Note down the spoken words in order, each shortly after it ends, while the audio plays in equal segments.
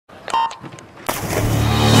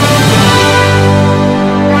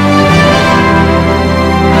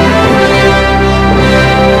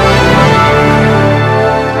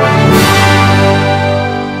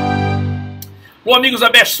amigos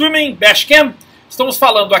da Bash Swimming, Bash Camp. Estamos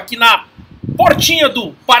falando aqui na portinha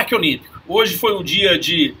do Parque Olímpico. Hoje foi um dia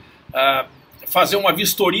de fazer uma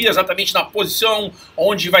vistoria exatamente na posição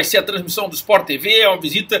onde vai ser a transmissão do Sport TV, uma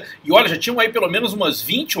visita, e olha, já tinham aí pelo menos umas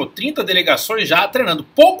 20 ou 30 delegações já treinando.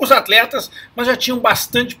 Poucos atletas, mas já tinham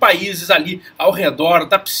bastante países ali ao redor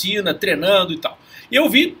da piscina, treinando e tal. Eu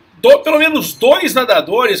vi pelo menos 2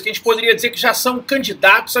 nadadores que a gente poderia dizer que já são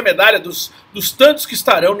candidatos à medalha dos tantos que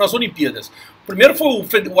estarão nas Olimpíadas. O primeiro foi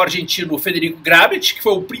o argentino Federico Gravit, que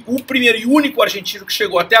foi o primeiro e único argentino que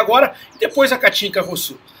chegou até agora, e depois a Katinka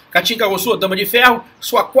Hosszu. Katinka Hosszu, a dama de ferro,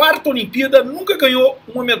 sua 4ª Olimpíada, nunca ganhou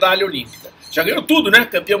uma medalha olímpica. Já ganhou tudo, né?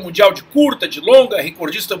 Campeã mundial de curta, de longa,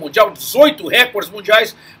 recordista mundial, 18 recordes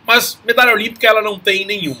mundiais, mas medalha olímpica ela não tem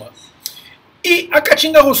nenhuma. E a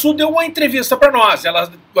Katinka Hosszu deu uma entrevista para nós.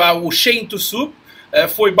 O Hosszu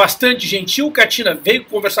foi bastante gentil. Katina veio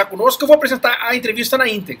conversar conosco. Eu vou apresentar a entrevista na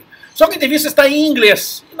íntegra. Só que a entrevista está em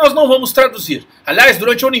inglês e nós não vamos traduzir. Aliás,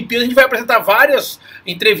 durante a Olimpíada a gente vai apresentar várias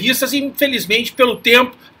entrevistas e, infelizmente, pelo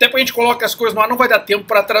tempo, até para a gente colocar as coisas no ar, não vai dar tempo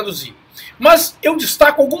para traduzir. Mas eu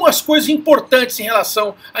destaco algumas coisas importantes em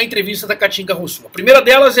relação à entrevista da Katinka Hosszu. A primeira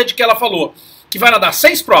delas é de que ela falou que vai nadar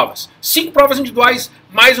 6 provas, 5 provas individuais,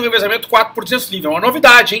 mais um revezamento 4 por 200 livre. É uma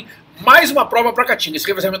novidade, hein? Mais uma prova para a Katinka. Esse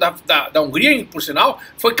revezamento da Hungria, por sinal,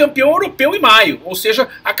 foi campeão europeu em maio. Ou seja,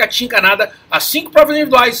 a Katinka nada as 5 provas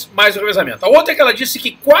individuais, mais o revezamento. A outra é que ela disse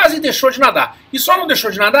que quase deixou de nadar. E só não deixou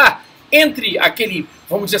de nadar entre aquele,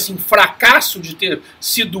 vamos dizer assim, fracasso de ter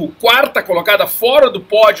sido 4ª colocada fora do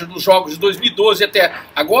pódio nos Jogos de 2012 até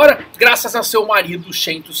agora, graças a seu marido,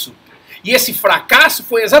 Hosszu. E esse fracasso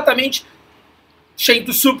foi exatamente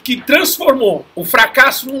Hosszu que transformou o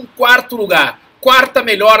fracasso num 4º lugar, 4ª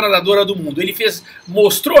melhor nadadora do mundo. Ele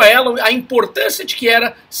mostrou a ela a importância de que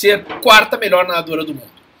era ser 4ª melhor nadadora do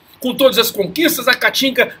mundo. Com todas as conquistas, a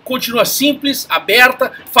Katinka continua simples,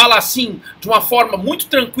 aberta, fala assim de uma forma muito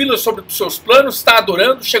tranquila sobre os seus planos, está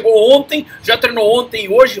adorando, chegou ontem, já treinou ontem e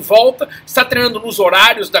hoje volta, está treinando nos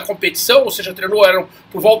horários da competição, ou seja, treinou eram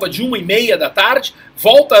por volta de 1h30 da tarde,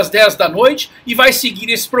 volta às 10 da noite e vai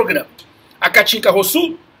seguir esse programa. A Katinka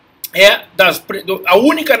Hosszu é a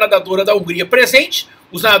única nadadora da Hungria presente.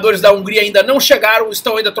 Os nadadores da Hungria ainda não chegaram,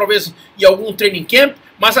 estão ainda talvez em algum training camp,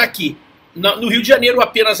 mas aqui no Rio de Janeiro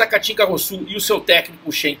apenas a Katinka Hosszu e o seu técnico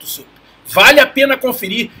Hosszu. Vale a pena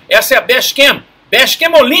conferir, essa é a Bash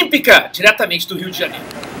Camp Olímpica, diretamente do Rio de Janeiro.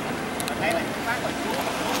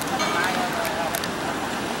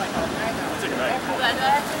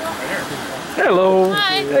 Hello.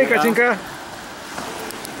 Hi. Hey, Katinka.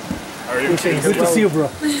 How are you? Good to see you, bro.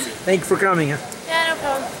 Thank you for coming. Yeah, no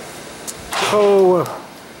problem.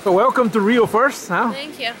 So welcome to Rio first. Huh?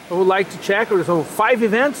 Thank you. I would like to check. So 5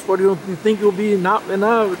 events. What do you think will be enough?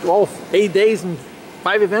 All 8 days and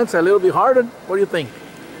 5 events. A little bit harder. What do you think?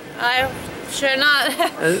 I'm sure not.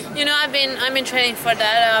 You know, I've been training for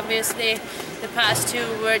that. Obviously, the past 2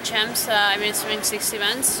 world champs. I've been swimming 6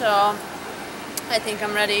 events, so I think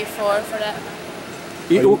I'm ready for that.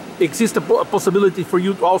 Exists a possibility for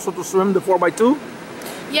you also to swim the 4x2?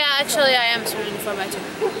 Yeah, actually, I am swimming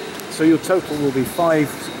 4x2. So your total will be 5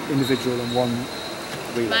 individual and 1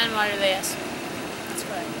 relay? Man water relay, yes. That's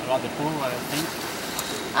correct. About the pool, I think?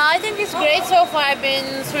 I think it's great so far. I've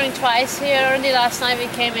been swimming twice here. Only last night we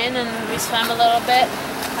came in and we swam a little bit.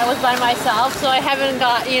 I was by myself, so I haven't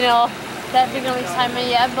got, you know, that big of excitement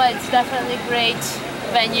yet, but it's definitely a great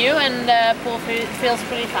venue and the pool feels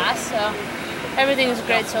pretty fast, so everything is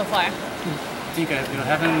great so far. I think you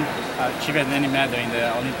haven't achieved any medal in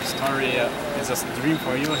the Olympic story. Is it a dream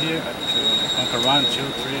for you here to conquer 1, 2,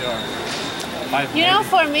 3 or 5? You know,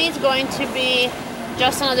 for me it's going to be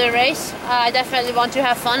just another race. I definitely want to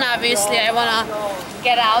have fun. Obviously, I want to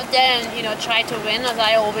get out there and, you know, try to win as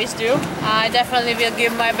I always do. I definitely will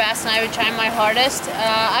give my best and I will try my hardest.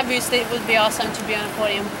 Obviously, it would be awesome to be on a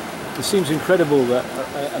podium. It seems incredible that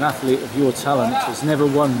an athlete of your talent has never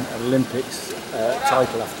won an Olympics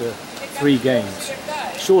title after 3 games.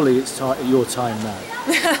 Surely it's your time now.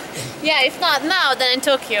 Yeah, if not now, then in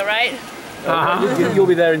Tokyo, right? You'll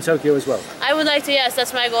be there in Tokyo as well? I would like to, yes,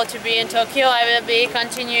 that's my goal, to be in Tokyo. I will be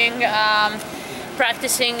continuing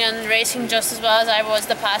practicing and racing just as well as I was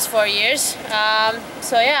the past 4 years.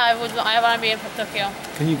 So yeah, I want to be in Tokyo.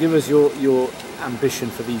 Can you give us your ambition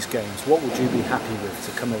for these games? What would you be happy with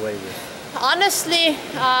to come away with? Honestly,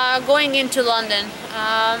 going into London.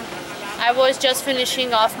 I was just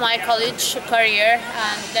finishing off my college career,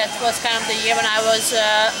 and that was kind of the year when I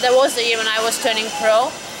was turning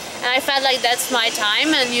pro. And I felt like that's my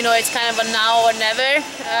time, and you know, it's kind of a now or never.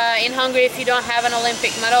 In Hungary, if you don't have an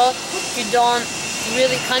Olympic medal, you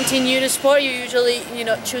really continue the sport, you usually, you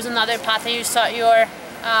know, choose another path and you start your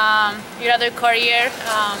other career.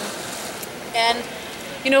 And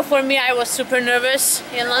you know, for me, I was super nervous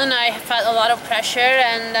in London. I felt a lot of pressure,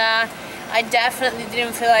 and I definitely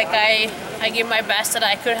didn't feel like I gave my best that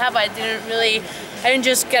I could have. I didn't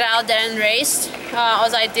just get out there and race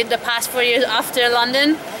as I did the past 4 years after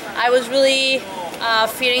London. I was really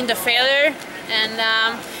fearing the failure, and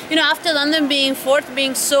you know, after London, being fourth,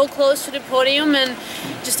 being so close to the podium, and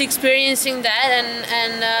just experiencing that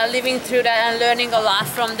and living through that and learning a lot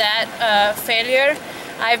from that failure,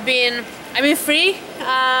 I've been free,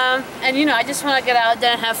 and you know, I just want to get out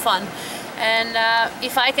there and have fun. And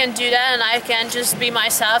if I can do that and I can just be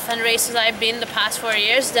myself and race as I've been the past 4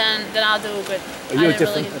 years, then I'll do good. You're a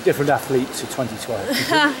different athlete to 2012.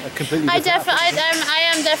 A completely different I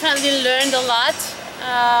am definitely learned a lot.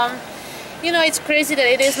 You know, it's crazy that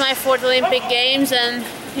it is my 4th Olympic Games, and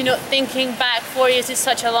you know, thinking back, 4 years is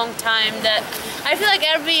such a long time that I feel like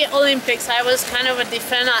every Olympics I was kind of a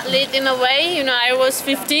different athlete in a way. You know, I was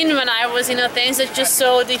 15 when I was in Athens. It's just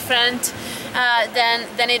so different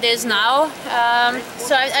than it is now.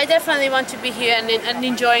 So I definitely want to be here and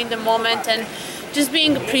enjoying the moment and just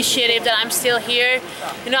being appreciative that I'm still here.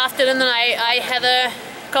 You know, after London, I had a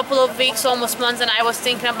couple of weeks, almost months, and I was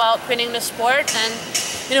thinking about quitting the sport. And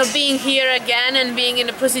you know, being here again and being in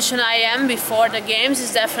the position I am before the games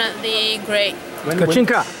is definitely great.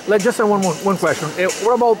 Katinka, let's just have one question.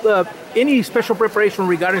 What about any special preparation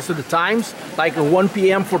regarding to the times, like 1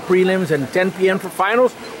 p.m. for prelims and 10 p.m. for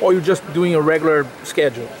finals, or you're just doing a regular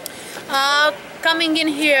schedule? Coming in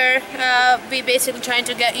here, we basically trying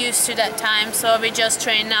to get used to that time, so we just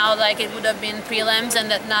train now like it would have been prelims, and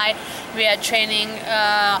that night we are training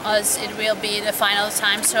as it will be the final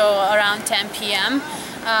time, so around 10 p.m.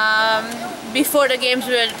 Before the games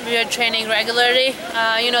we were training regularly.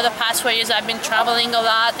 You know, the past 4 years I've been traveling a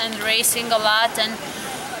lot and racing a lot, and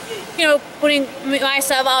you know, putting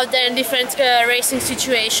myself out there in different racing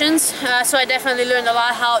situations. So I definitely learned a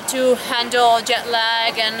lot how to handle jet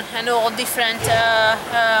lag and all different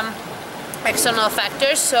external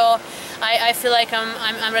factors. So I feel like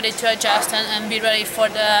I'm ready to adjust and be ready for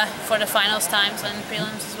the finals times and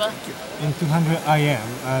prelims as well. In 200 IM,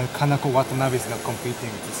 Kanako Watanabe is not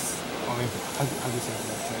competing this Olympic. How do you say that?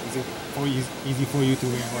 Is it easy for you to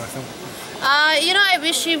win or something? You know, I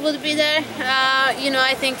wish she would be there. You know,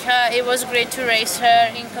 I think it was great to race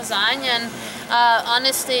her in Kazan, and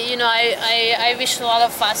honestly, you know, I wish a lot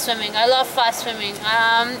of fast swimming. I love fast swimming,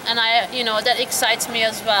 and you know, that excites me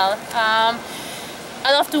as well.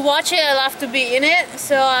 I love to watch it. I love to be in it.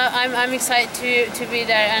 So I'm excited to be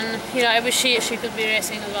there, and you know, I wish she could be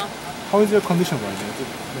racing as well. How is your condition right now? Is it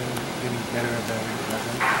getting better than?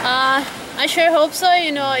 I sure hope so.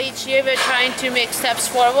 You know, each year we're trying to make steps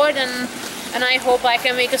forward, and I hope I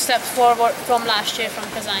can make a step forward from last year from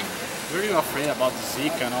Kazan. Were you afraid about the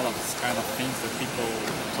Zika and all of this kind of things that people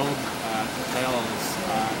tell us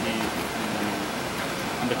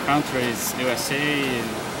on the countries, USA?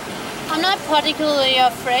 I'm not particularly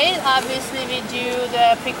afraid. Obviously, we do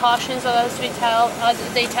the precautions as they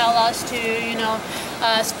tell us to, you know,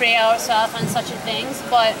 spray ourselves and such things.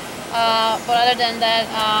 But other than that,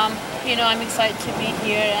 you know, I'm excited to be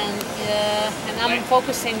here, and I'm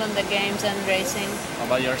focusing on the games and racing. How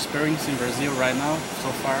about your experience in Brazil right now, so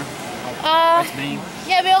far? How it's been?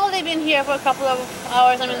 Yeah, we've only been here for a couple of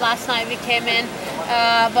hours. I mean, last night we came in,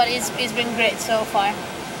 but it's been great so far.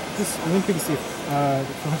 This Olympics is the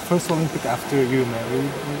first Olympic after you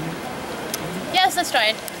married? Yes, that's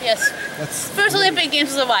right. Yes. First Olympic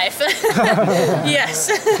Games as a wife. Yes.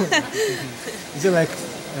 Is it like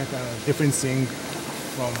a different thing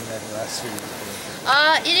from the last year?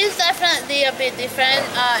 It is definitely a bit different.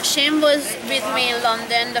 Shane was with me in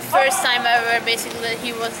London the first time ever. Basically,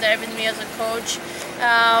 he was there with me as a coach.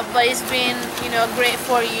 But it's been, you know, a great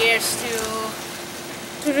 4 years to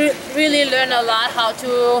really learn a lot how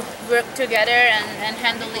to work together and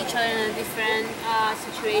handle each other in different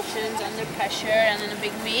situations under pressure and in the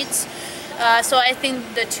big meets. So I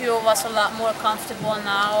think the two of us are a lot more comfortable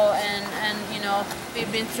now, and you know,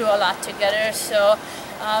 we've been through a lot together. So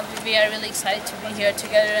we are really excited to be here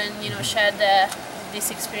together and, you know, share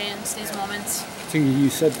this experience, these moments.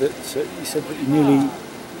 You said that you nearly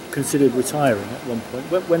considered retiring at one point.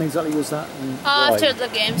 When exactly was that? After the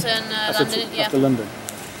games in London. After London.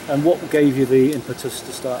 And what gave you the impetus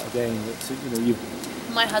to start again? That, you know,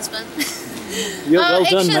 my husband. Well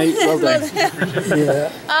done, mate. Well done.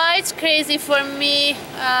 Yeah. It's crazy for me.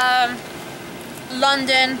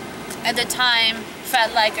 London at the time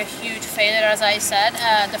felt like a huge failure, as I said,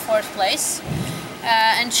 the 4th place.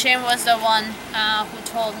 And Shane was the one who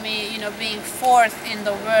told me, you know, being fourth in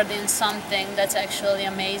the world in something, that's actually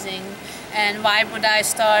amazing. And why would I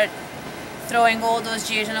start throwing all those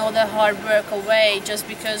years and all the hard work away just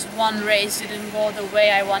because one race didn't go the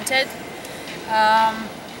way I wanted?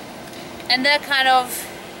 And that kind of,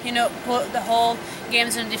 you know, put the whole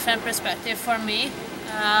games in a different perspective for me.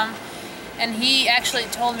 And he actually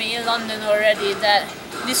told me in London already that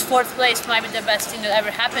this fourth place might be the best thing that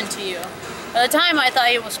ever happened to you. At the time I thought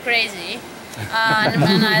he was crazy,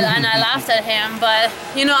 and I laughed at him, but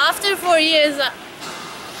you know, after 4 years,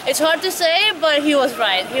 it's hard to say, but he was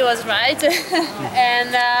right. He was right.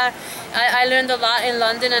 And I learned a lot in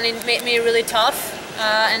London, and it made me really tough,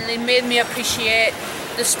 and it made me appreciate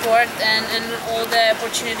the sport and all the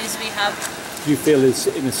opportunities we have. Do you feel,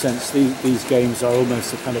 in a sense, these games are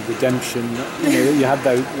almost a kind of redemption? You know, you had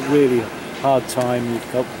that really hard time, you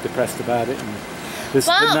felt depressed about it. And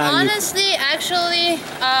well, honestly, actually,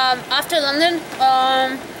 after London,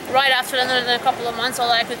 right after London, in a couple of months,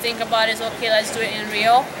 all I could think about is, okay, let's do it in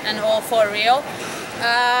Rio, and all for Rio.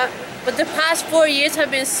 But the past 4 years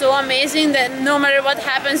have been so amazing that no matter what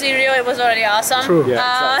happens in Rio, it was already awesome. True.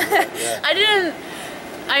 Yeah, exactly.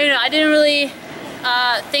 Yeah. I didn't really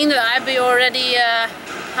think that I'd be already,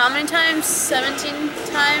 how many times? 17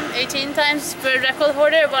 times, 18 times world record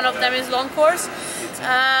holder. One of them is long course.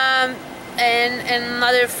 And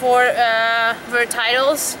another 4 world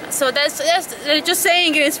titles. So that's just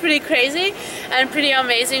saying it's pretty crazy and pretty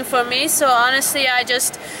amazing for me. So honestly, I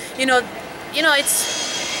just, you know,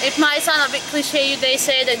 it might sound a bit cliche. They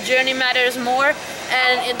say that journey matters more,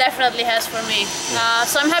 and it definitely has for me.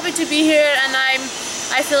 So I'm happy to be here, and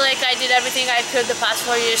I feel like I did everything I could the past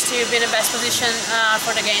 4 years to be in the best position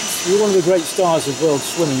for the games. You're one of the great stars of world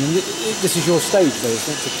swimming, and this is your stage, though,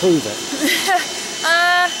 isn't it, to prove it?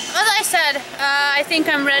 As I said, I think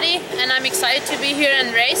I'm ready, and I'm excited to be here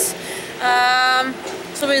and race.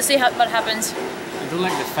 So we'll see what happens. I do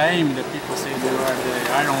like the fame that people say you are the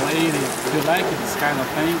Iron Lady. Do you like it, this kind of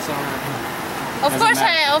things? Or of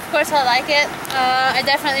course I like it. I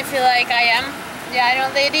definitely feel like I am the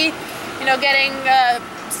Iron Lady. You know,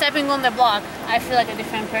 stepping on the block, I feel like a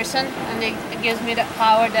different person, and it gives me the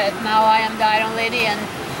power that now I am the Iron Lady, and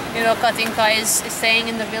you know, Katinka is staying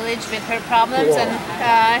in the village with her problems, and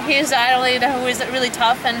here's the Iron Lady who is really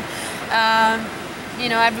tough, and you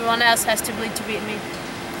know, everyone else has to bleed to beat me.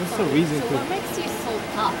 What's the reason for? What makes you so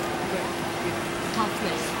tough?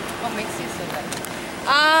 Toughness. What makes you so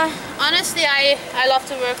tough? Honestly, I love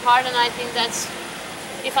to work hard, and I think that's,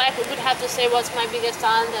 if I would have to say what's my biggest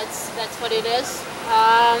talent, that's what it is.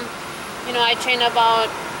 You know, I train about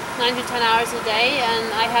 9 to 10 hours a day, and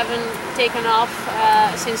I haven't taken off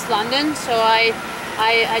since London, so I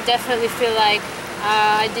definitely feel like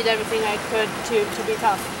I did everything I could to be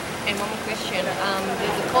tough. And one more question,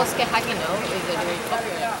 the Kosuke Hagino is very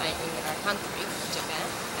popular in our country, Japan.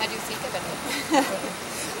 How do you think about it?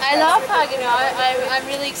 I love Hagino. I'm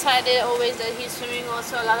really excited always that he's swimming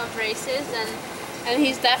also a lot of races, and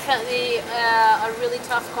he's definitely a really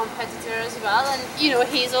tough competitor as well. And you know,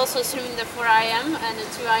 he's also swimming the 4IM and the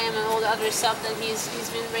 2IM and all the other stuff that he's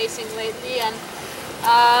been racing lately. And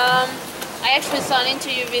I actually saw an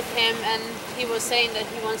interview with him, and he was saying that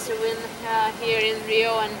he wants to win here in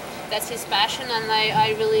Rio, and that's his passion, and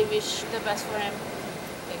I really wish the best for him.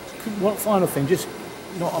 Thank you. One final thing, just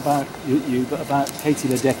not about you, but about Katie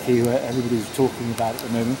Ledecky, who everybody's talking about at the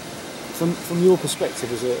moment. From your perspective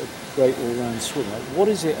as a great all-round swimmer, what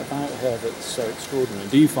is it about her that's so extraordinary?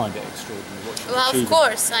 Do you find it extraordinary? What she's achieving? Of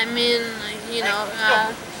course. I mean, you know,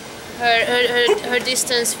 her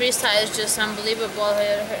distance freestyle is just unbelievable.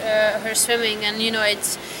 Her swimming, and you know,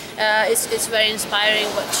 it's very inspiring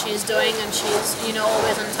what she's doing, and she's, you know,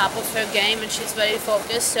 always on top of her game, and she's very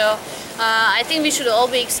focused. So I think we should all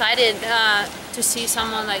be excited to see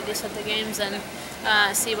someone like this at the games, and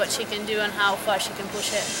see what she can do and how far she can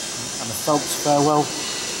push it. And the Phelps farewell.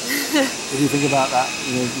 What do you think about that?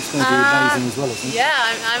 You know, it's going to be amazing as well, isn't it? Yeah,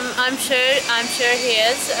 I'm sure he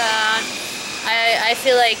is. I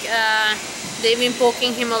feel like they've been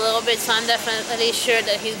poking him a little bit, so I'm definitely sure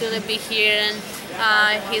that he's going to be here, and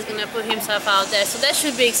he's going to put himself out there. So that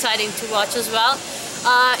should be exciting to watch as well.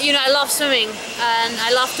 You know, I love swimming, and I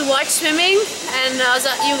love to watch swimming, and as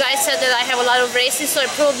you guys said that I have a lot of races, so I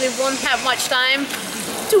probably won't have much time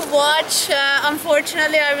to watch.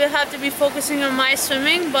 Unfortunately, I will have to be focusing on my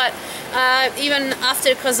swimming, but even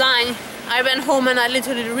after Kazan, I went home and I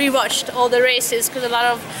literally rewatched all the races, because a lot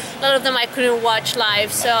of them I couldn't watch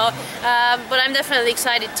live. So, but I'm definitely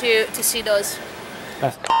excited to see those.